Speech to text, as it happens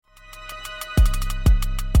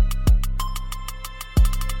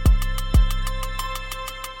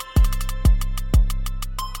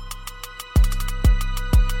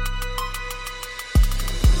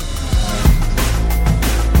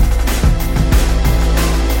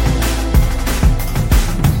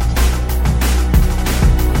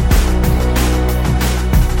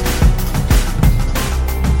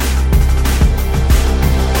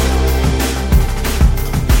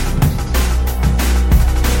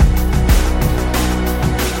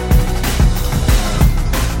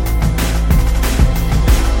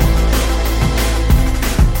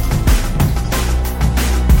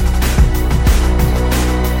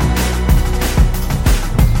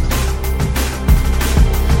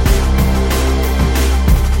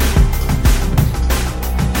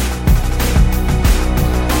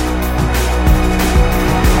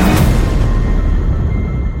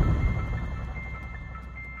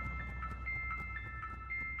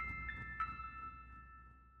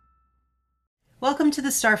Welcome to the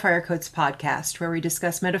Starfire Codes podcast, where we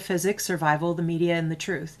discuss metaphysics, survival, the media, and the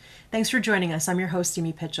truth. Thanks for joining us. I'm your host,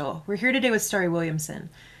 Amy Pitchell. We're here today with Starrie Williamson.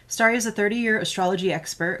 Starrie is a 30-year astrology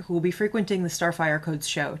expert who will be frequenting the Starfire Codes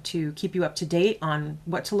show to keep you up to date on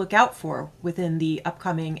what to look out for within the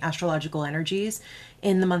upcoming astrological energies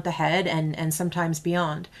in the month ahead and sometimes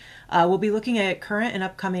beyond. We'll be looking at current and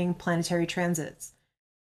upcoming planetary transits.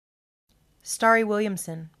 Starrie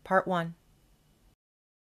Williamson, Part 1.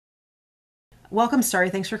 Welcome, Starrie.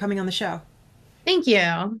 Thanks for coming on the show. Thank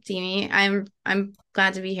you, Demi. I'm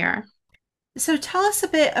glad to be here. So tell us a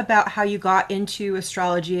bit about how you got into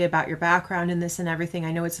astrology, about your background in this and everything.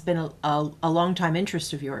 I know it's been a long time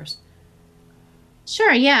interest of yours.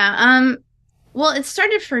 Sure, yeah. Well, it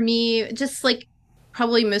started for me just like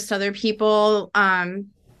probably most other people.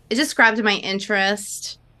 It just grabbed my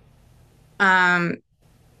interest. Um,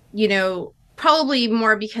 Probably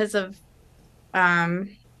more because of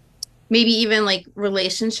um maybe even like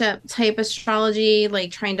relationship type astrology,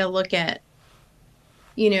 like trying to look at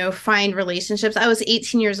find relationships. I was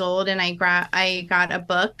 18 years old and I got a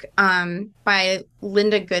book by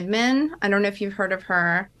Linda Goodman. I don't know if you've heard of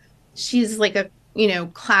her. She's like a,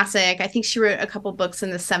 classic. I think she wrote a couple books in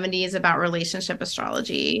the 70s about relationship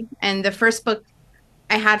astrology. And the first book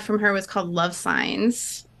I had from her was called Love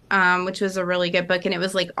Signs, which was a really good book, and it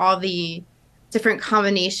was like all the different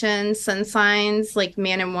combinations, sun signs, like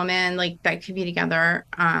man and woman, like that could be together,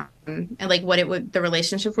 and like what it would the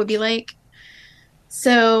relationship would be like.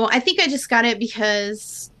 So I think I just got it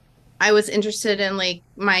because I was interested in like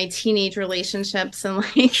my teenage relationships and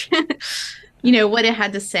like, what it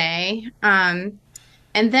had to say. And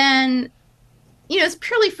then, it's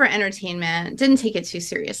purely for entertainment. Didn't take it too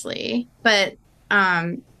seriously. But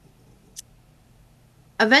um,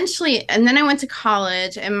 eventually, and then I went to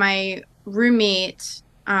college and my roommate,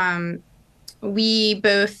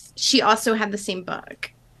 she also had the same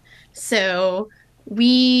book. So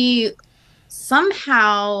we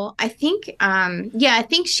somehow I think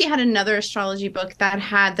she had another astrology book that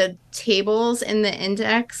had the tables in the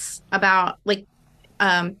index about like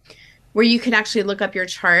um where you could actually look up your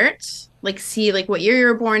chart, like see like what year you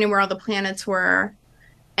were born and where all the planets were.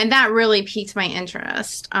 And that really piqued my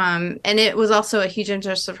interest, and it was also a huge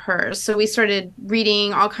interest of hers, so we started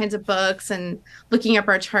reading all kinds of books and looking up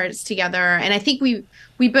our charts together. And I think we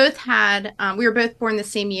both had we were both born the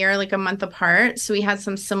same year, like a month apart, so we had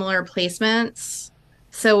some similar placements,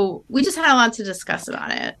 so we just had a lot to discuss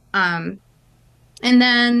about it. And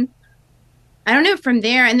then I don't know from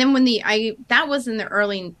there. And then when the I that was in the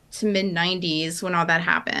early to mid 90s when all that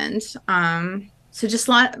happened. So just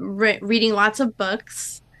reading lots of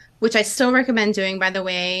books, which I still recommend doing, by the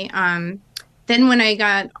way. Then when I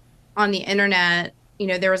got on the internet,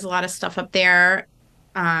 there was a lot of stuff up there,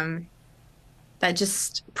 um, that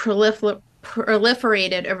just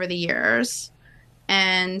proliferated over the years.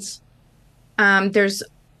 And there's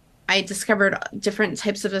I discovered different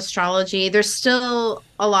types of astrology. There's still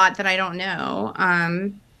a lot that I don't know.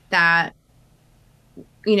 That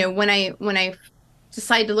when I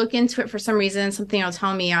decide to look into it for some reason, something will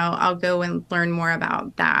tell me, I'll go and learn more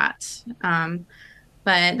about that.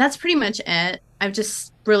 But that's pretty much it. I'm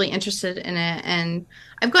just really interested in it, and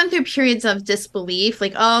I've gone through periods of disbelief,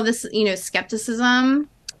 like oh, this skepticism,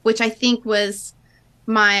 which I think was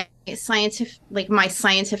my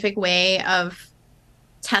scientific way of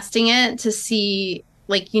testing it to see,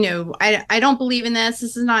 like, I don't believe in this.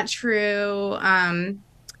 This is not true. And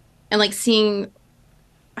like seeing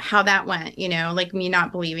how that went, like me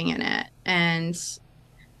not believing in it. And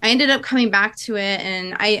I ended up coming back to it.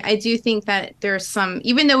 And I do think that there's some,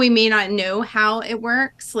 even though we may not know how it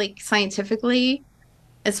works, like scientifically,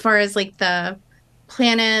 as far as like the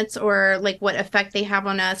planets or like what effect they have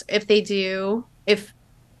on us, if they do, if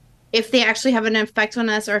they actually have an effect on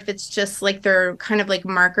us, or if it's just like they're kind of like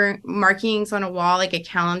markings on a wall, like a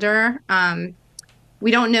calendar. We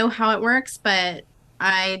don't know how it works, but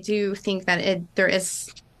I do think that there is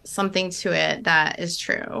something to it that is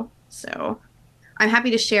true. So I'm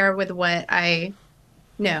happy to share with what I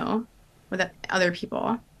know with other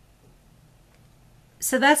people.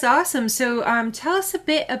 So that's awesome. So tell us a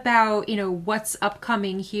bit about what's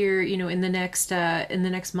upcoming here in the next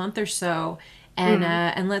month or so, Mm.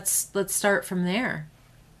 and let's start from there.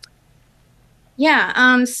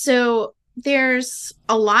 Yeah. So there's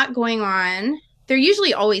a lot going on. There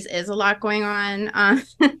usually always is a lot going on.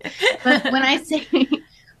 But when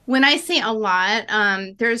I say a lot,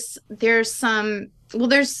 there's some well,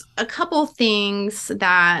 there's a couple things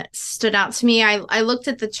that stood out to me. I looked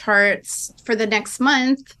at the charts for the next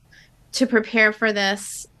month to prepare for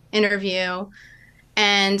this interview,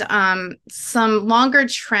 and some longer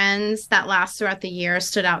trends that last throughout the year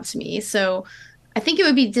stood out to me. So I think it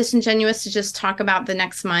would be disingenuous to just talk about the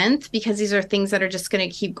next month because these are things that are just going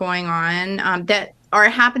to keep going on that are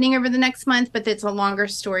happening over the next month, but it's a longer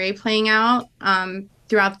story playing out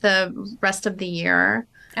throughout the rest of the year.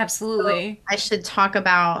 So Absolutely. I should talk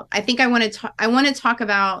about. I think I want to talk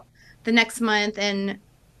about the next month and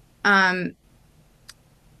um,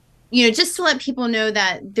 just to let people know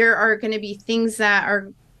that there are going to be things that are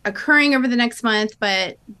occurring over the next month,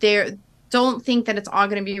 but they don't think that it's all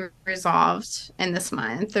going to be resolved in this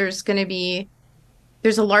month.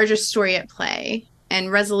 There's a larger story at play,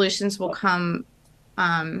 and resolutions will come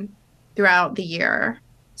um, throughout the year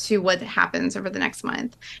to what happens over the next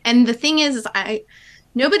month. And the thing is I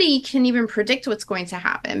nobody can even predict what's going to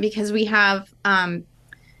happen because we have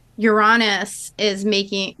Uranus is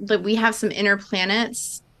making that we have some inner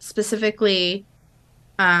planets, specifically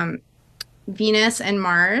um, Venus and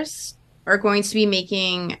Mars, are going to be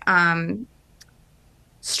making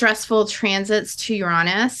stressful transits to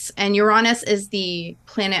Uranus. And Uranus is the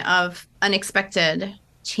planet of unexpected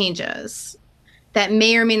changes that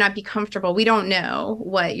may or may not be comfortable. We don't know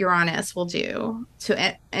what Uranus will do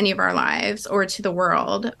to any of our lives or to the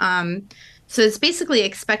world. So it's basically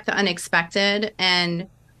expect the unexpected and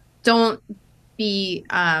don't be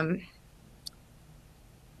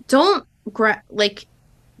don't like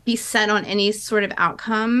be set on any sort of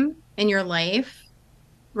outcome in your life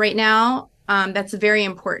right now. That's very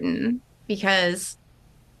important because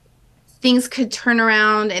things could turn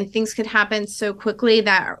around and things could happen so quickly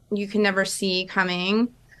that you can never see coming.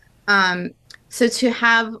 Um, so to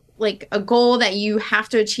have like a goal that you have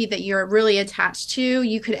to achieve that you're really attached to,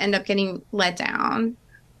 you could end up getting let down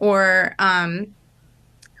or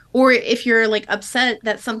or if you're like upset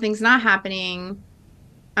that something's not happening,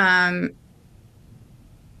 um,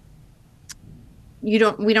 we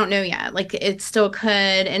don't know yet. Like it still could,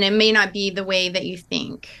 and it may not be the way that you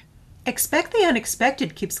think. Expect the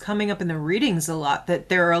unexpected keeps coming up in the readings a lot, that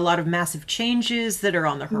there are a lot of massive changes that are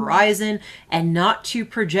on the Mhm. horizon, and not to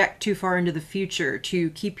project too far into the future, to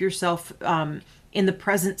keep yourself in the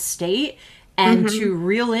present state and Mhm. to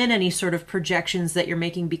reel in any sort of projections that you're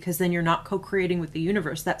making, because then you're not co-creating with the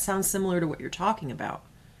universe. That sounds similar to what you're talking about.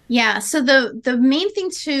 Yeah, so the main thing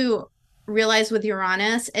to realize with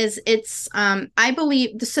Uranus is it's I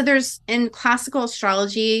believe so there's in classical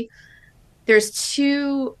astrology there's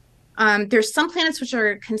two there's some planets which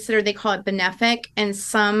are considered they call it benefic and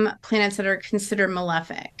some planets that are considered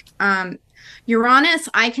malefic. Uranus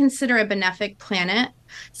I consider a benefic planet.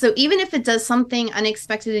 So even if it does something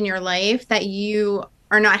unexpected in your life that you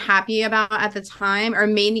are not happy about at the time or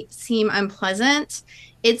may seem unpleasant,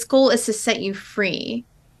 its goal is to set you free.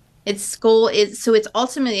 Its goal is so it's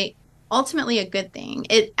ultimately a good thing.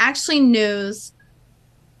 It actually knows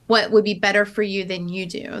what would be better for you than you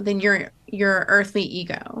do, than your earthly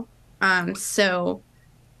ego. So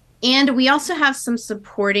and we also have some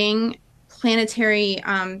supporting planetary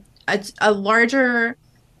a larger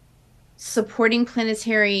supporting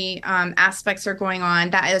planetary aspects are going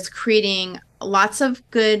on that is creating lots of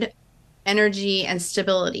good energy and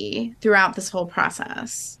stability throughout this whole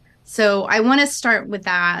process. So I want to start with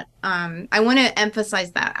that. I want to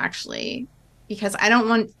emphasize that actually, because I don't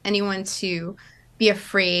want anyone to be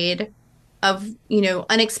afraid of,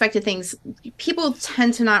 unexpected things. People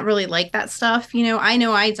tend to not really like that stuff. I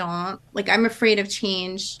know I don't. Like, I'm afraid of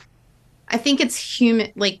change. I think it's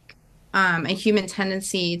human, like, a human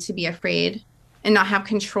tendency to be afraid and not have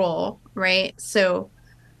control, right? So,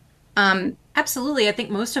 um, Absolutely. I think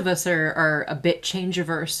most of us are a bit change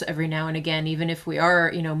averse every now and again, even if we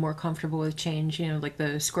are, more comfortable with change, like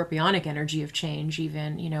the scorpionic energy of change,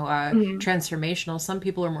 even, mm, transformational. Some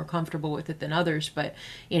people are more comfortable with it than others, but,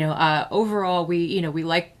 overall, we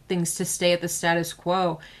like things to stay at the status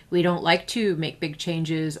quo. We don't like to make big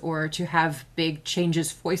changes or to have big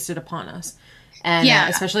changes foisted upon us, and yeah.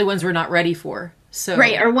 especially ones we're not ready for.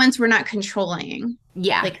 Right, So, or ones we're not controlling.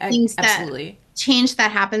 yeah, Like things that absolutely. change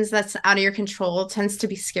that happens that's out of your control tends to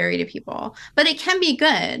be scary to people. But it can be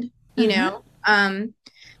good, you Hmm. know.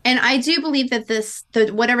 And I do believe that the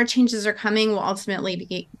whatever changes are coming will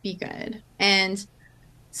ultimately be good. And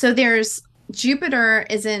so there's Jupiter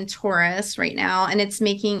is in Taurus right now, and it's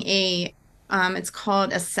making it's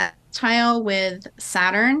called a sextile with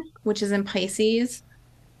Saturn, which is in Pisces.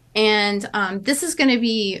 And this is going to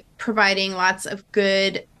be providing lots of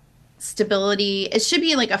good stability. It should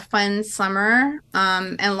be like a fun summer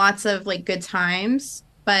and lots of like good times.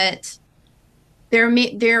 But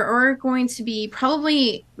there are going to be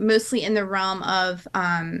probably mostly in the realm of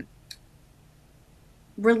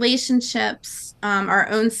relationships, our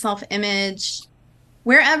own self image,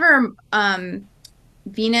 wherever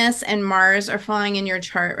Venus and Mars are falling in your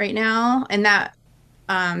chart right now, and that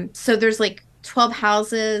so there's like 12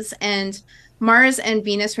 houses, and Mars and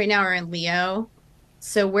Venus right now are in Leo.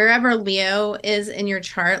 So wherever Leo is in your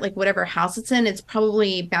chart, like whatever house it's in, it's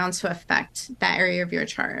probably bound to affect that area of your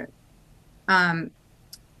chart. Um,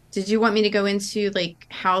 did you want me to go into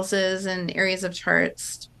like houses and areas of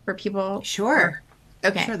charts for people? Or Sure.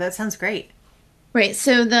 okay. Sure, that sounds great. Right.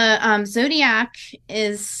 So the zodiac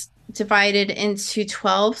is divided into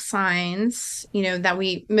 12 signs,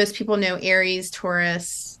 that most people know: Aries,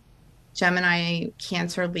 Taurus, Gemini,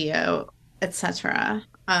 Cancer, Leo, etc.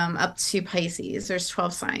 Up to Pisces. There's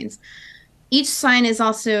 12 signs. Each sign is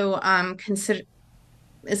also a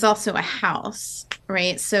house,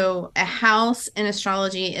 right? So a house in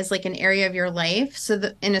astrology is like an area of your life. So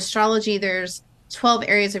in astrology, there's 12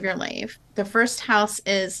 areas of your life. The first house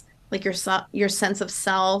is like your sense of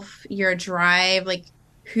self, your drive, like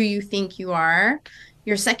who you think you are.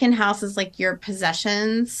 Your second house is like your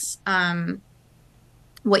possessions,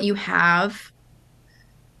 what you have.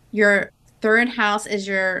 Your third house is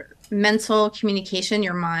your mental communication,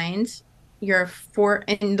 your mind, your four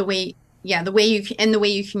and the way, yeah, the way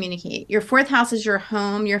you communicate. Your fourth house is your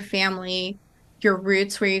home, your family, your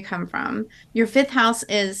roots, where you come from. Your fifth house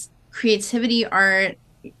is creativity, art,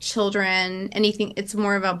 children, anything. It's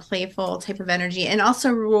more of a playful type of energy, and also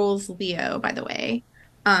rules Leo, by the way.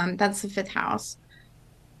 That's the fifth house.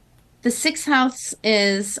 The sixth house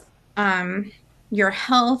is your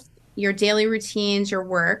health, your daily routines, your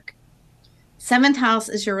work. Seventh house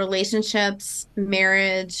is your relationships,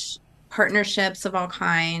 marriage, partnerships of all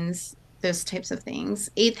kinds, those types of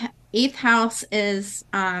things. Eighth house is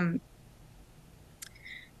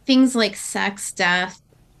things like sex, death,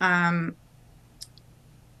 um,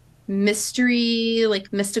 mystery,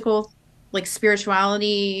 like mystical, like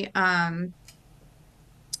spirituality.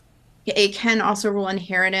 It can also rule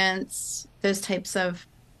inheritance, those types of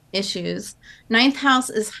issues. Ninth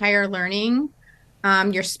house is higher learning,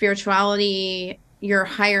 your spirituality, your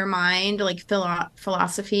higher mind, like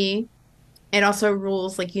philosophy. It also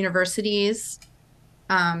rules like universities,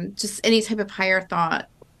 just any type of higher thought.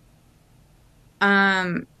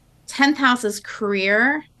 Um, 10th house is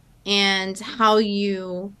career and how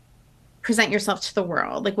you present yourself to the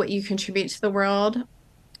world, like what you contribute to the world,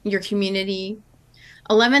 your community.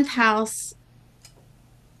 11th house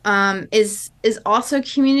is also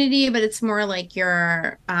community, but it's more like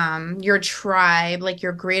your tribe, like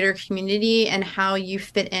your greater community and how you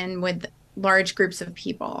fit in with large groups of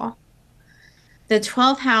people. The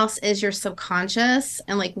 12th house is your subconscious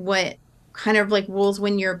and like what kind of like rules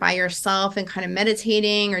when you're by yourself and kind of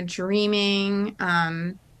meditating or dreaming,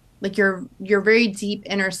 like your very deep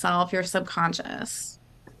inner self, your subconscious.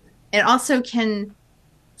 It also can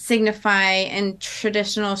signify in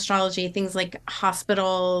traditional astrology things like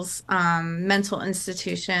hospitals, mental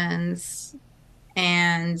institutions,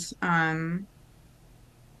 and I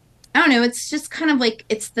don't know, it's just kind of like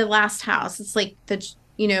it's the last house. It's like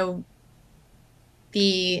you know,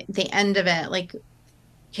 the end of it. Like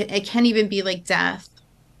it can even be like death.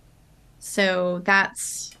 So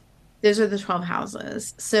those are the 12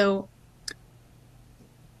 houses. So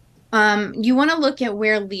you want to look at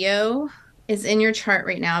where Leo is in your chart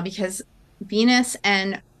right now because Venus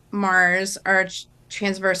and Mars are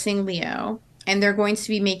transversing Leo, and they're going to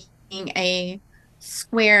be making a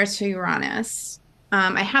square to Uranus.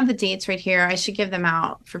 I have the dates right here. I should give them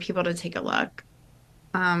out for people to take a look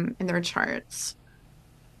in their charts.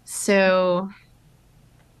 So,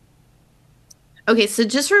 okay, so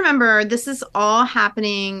just remember this is all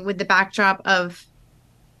happening with the backdrop of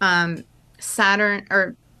um, Saturn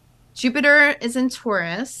or Jupiter is in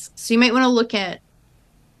Taurus. So you might want to look at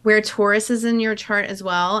where Taurus is in your chart as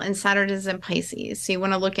well, and Saturn is in Pisces. So you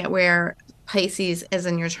want to look at where Pisces is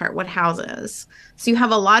in your chart, what houses. So you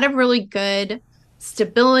have a lot of really good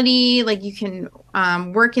stability, like you can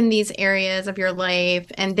work in these areas of your life,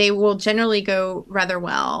 and they will generally go rather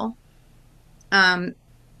well. Um,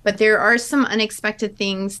 but there are some unexpected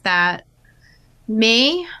things that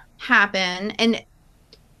may happen. And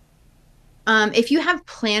if you have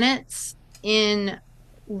planets in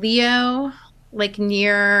Leo, like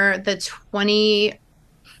near the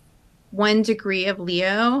 21 degree of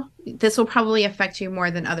Leo, this will probably affect you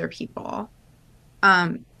more than other people.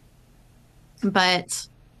 But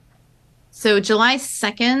so July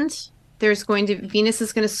 2nd, Venus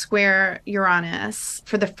is going to square Uranus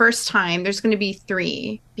for the first time. There's going to be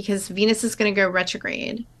three because Venus is going to go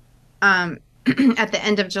retrograde at the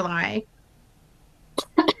end of July.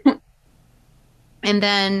 And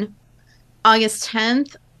then August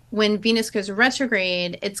 10th, when Venus goes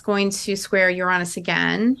retrograde, it's going to square Uranus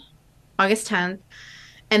again, August 10th,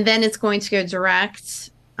 and then it's going to go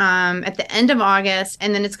direct at the end of August,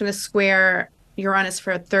 and then it's going to square Uranus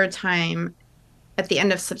for a third time at the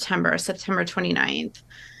end of September, September 29th.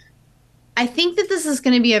 I think that this is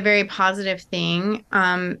going to be a very positive thing.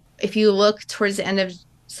 If you look towards the end of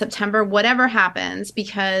September, whatever happens,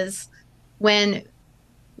 because when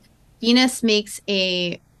Venus makes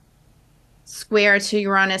a square to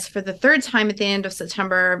Uranus for the third time at the end of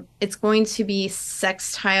September, it's going to be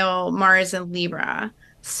sextile Mars and Libra.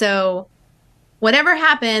 So whatever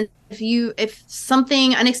happens, if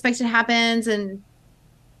something unexpected happens and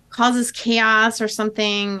causes chaos or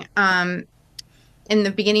something in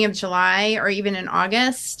the beginning of July or even in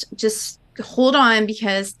August, just hold on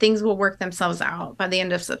because things will work themselves out by the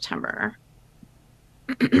end of September.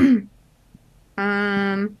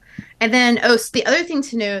 Um, and then, so the other thing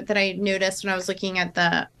to note that I noticed when I was looking at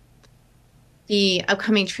the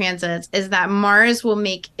upcoming transits is that Mars will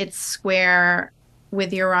make its square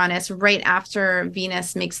with Uranus right after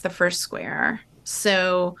Venus makes the first square.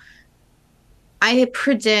 So I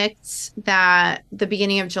predict that the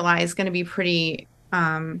beginning of July is going to be pretty,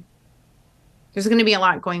 there's going to be a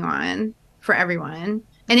lot going on for everyone.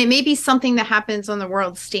 And it may be something that happens on the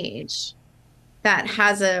world stage that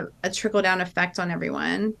has a trickle down effect on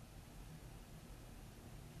everyone.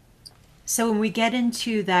 So when we get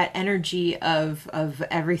into that energy of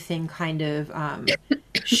everything kind of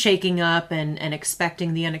shaking up and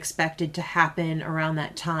expecting the unexpected to happen around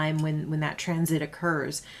that time when that transit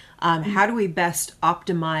occurs, how do we best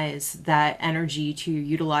optimize that energy to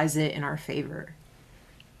utilize it in our favor?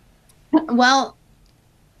 Well,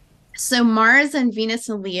 so Mars and Venus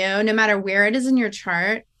and Leo, no matter where it is in your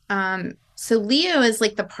chart, so Leo is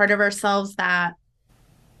like the part of ourselves that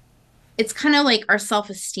it's kind of like our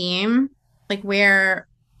self-esteem, like where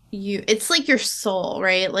it's like your soul,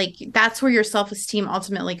 right? Like that's where your self-esteem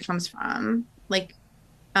ultimately comes from. Like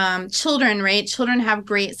children, right? Children have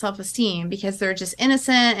great self-esteem because they're just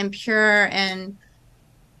innocent and pure and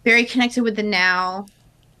very connected with the now.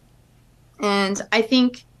 And I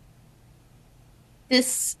think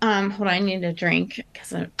this, hold on, I need a drink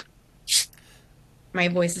because my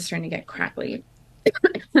voice is starting to get crackly.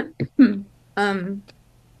 um,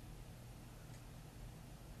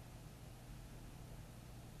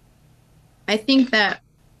 I think that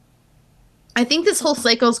I think this whole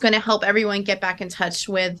cycle is going to help everyone get back in touch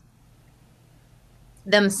with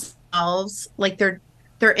themselves, like their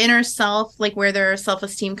inner self, like where their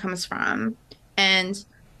self-esteem comes from. And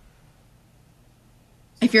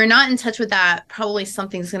if you're not in touch with that, probably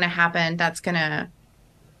something's going to happen that's going to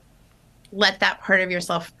let that part of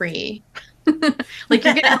yourself free. Like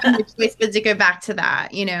you're going to have no choice but to go back to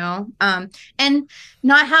that, you know? And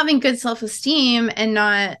not having good self-esteem and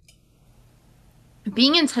not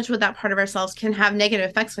being in touch with that part of ourselves can have negative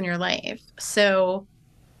effects on your life. So,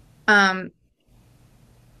 um,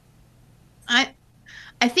 I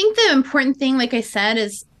I think the important thing, like I said,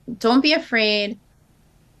 is don't be afraid.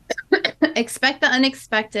 Expect the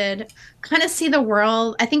unexpected. Kind of see the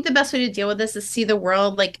world. I think the best way to deal with this is see the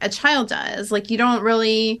world like a child does. Like you don't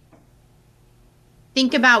really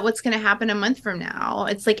think about what's going to happen a month from now.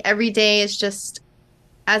 It's like every day is just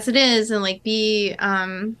as it is, and like be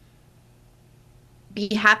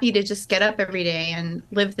happy to just get up every day and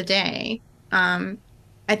live the day. I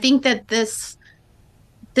think that this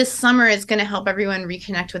summer is going to help everyone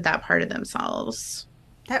reconnect with that part of themselves.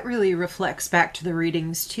 That really reflects back to the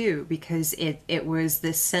readings too, because it was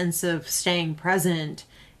this sense of staying present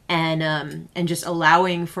and just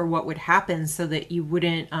allowing for what would happen, so that you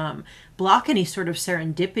wouldn't block any sort of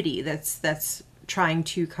serendipity that's trying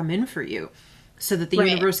to come in for you, so that the Right.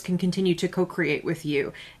 universe can continue to co-create with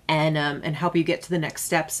you and help you get to the next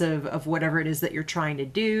steps of whatever it is that you're trying to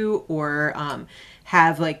do, or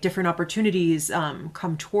have like different opportunities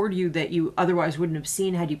come toward you that you otherwise wouldn't have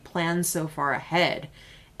seen had you planned so far ahead.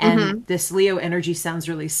 And Hmm. this Leo energy sounds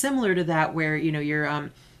really similar to that, where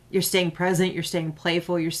you're staying present, you're staying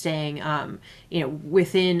playful, you're staying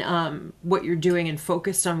within what you're doing and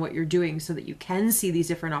focused on what you're doing, so that you can see these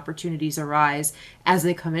different opportunities arise as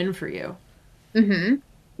they come in for you. Hmm.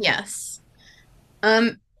 Yes.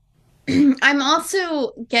 Um, I'm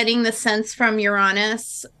also getting the sense from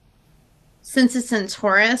Uranus, since it's in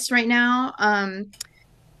Taurus right now.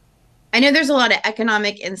 I know there's a lot of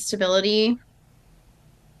economic instability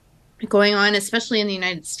going on, especially in the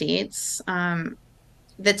United States.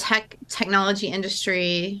 The technology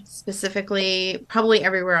industry specifically, probably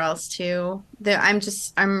everywhere else too.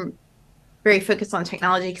 I'm very focused on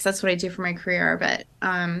technology because that's what I do for my career. But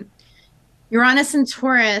Uranus in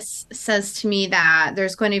Taurus says to me that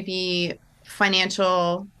there's going to be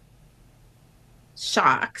financial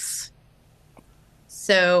shocks.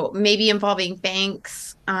 So maybe involving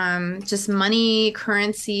banks, just money,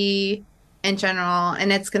 currency in general,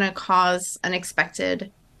 and it's going to cause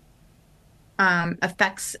unexpected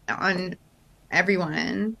effects on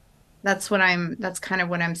everyone. That's kind of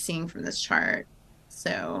what I'm seeing from this chart.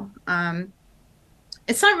 So,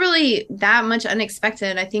 it's not really that much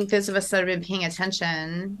unexpected. I think those of us that have been paying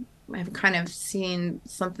attention have kind of seen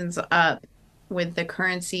something's up with the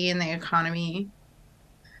currency and the economy.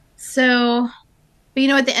 So, but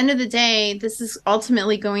at the end of the day, this is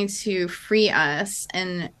ultimately going to free us,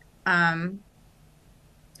 and um,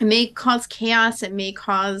 it may cause chaos. It may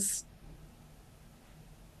cause,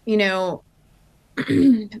 you know,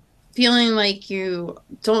 feeling like you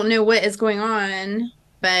don't know what is going on.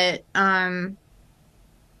 But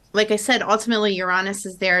like I said, ultimately Uranus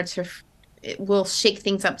is there it will shake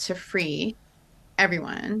things up to free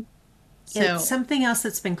everyone. It's So, something else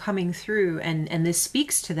that's been coming through, and this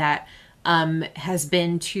speaks to that. Has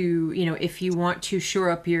been to, if you want to shore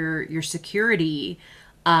up your security,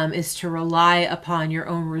 is to rely upon your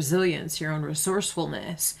own resilience, your own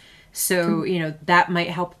resourcefulness. So, that might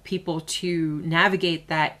help people to navigate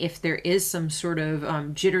that if there is some sort of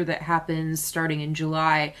jitter that happens starting in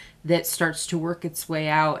July that starts to work its way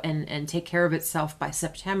out and take care of itself by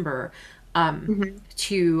September, mhm.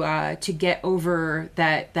 to get over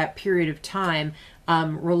that period of time.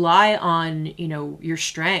 Rely on your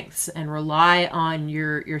strengths, and rely on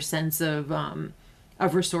your sense of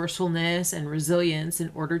resourcefulness and resilience in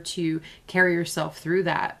order to carry yourself through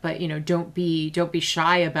that. But don't be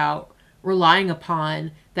shy about relying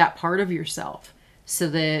upon that part of yourself so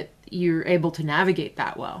that you're able to navigate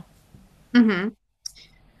that well. Mhm.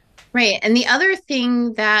 Right. And the other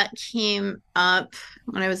thing that came up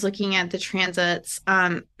when I was looking at the transits,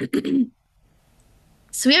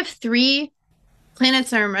 so we have three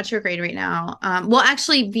planets that are in retrograde right now. Well,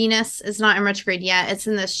 actually, Venus is not in retrograde yet. It's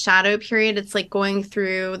in the shadow period. It's like going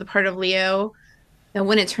through the part of Leo. And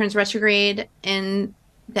when it turns retrograde in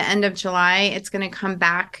the end of July, it's going to come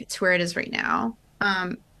back to where it is right now.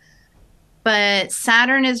 But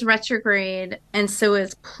Saturn is retrograde, and so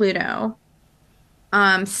is Pluto.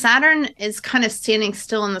 Saturn is kind of standing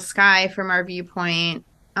still in the sky from our viewpoint,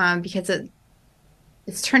 because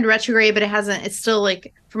it's turned retrograde, but it hasn't. It's still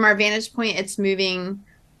like from our vantage point, it's moving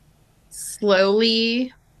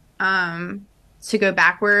slowly um, to go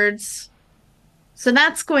backwards. So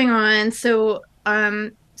that's going on. So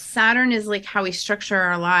Saturn is like how we structure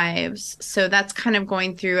our lives. So that's kind of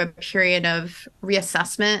going through a period of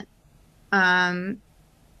reassessment. Um,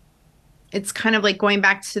 it's kind of like going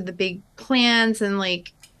back to the big plans and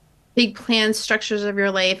like big plans, structures of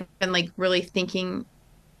your life, and like really thinking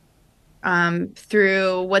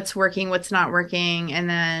through what's working, what's not working, and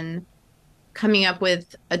then coming up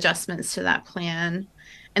with adjustments to that plan.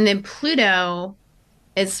 And then Pluto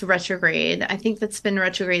is retrograde. I think that's been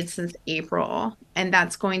retrograde since April, and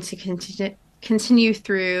that's going to continue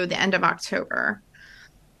through the end of October.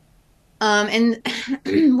 And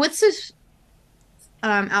what's this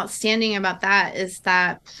outstanding about that is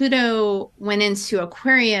that Pluto went into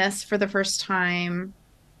Aquarius for the first time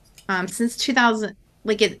since 2000.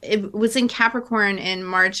 Like it was in Capricorn in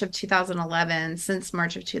March of 2011, since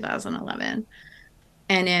March of 2011,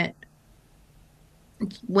 and it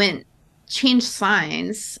went changed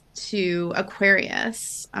signs to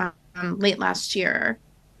Aquarius late last year.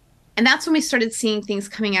 And that's when we started seeing things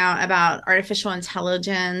coming out about artificial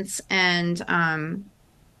intelligence. And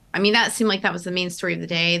I mean, that seemed like that was the main story of the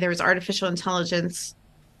day. There was artificial intelligence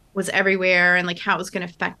was everywhere, and like how it was going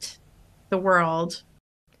to affect the world.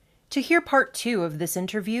 To hear part 2 of this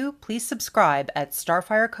interview, please subscribe at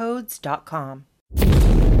starfirecodes.com.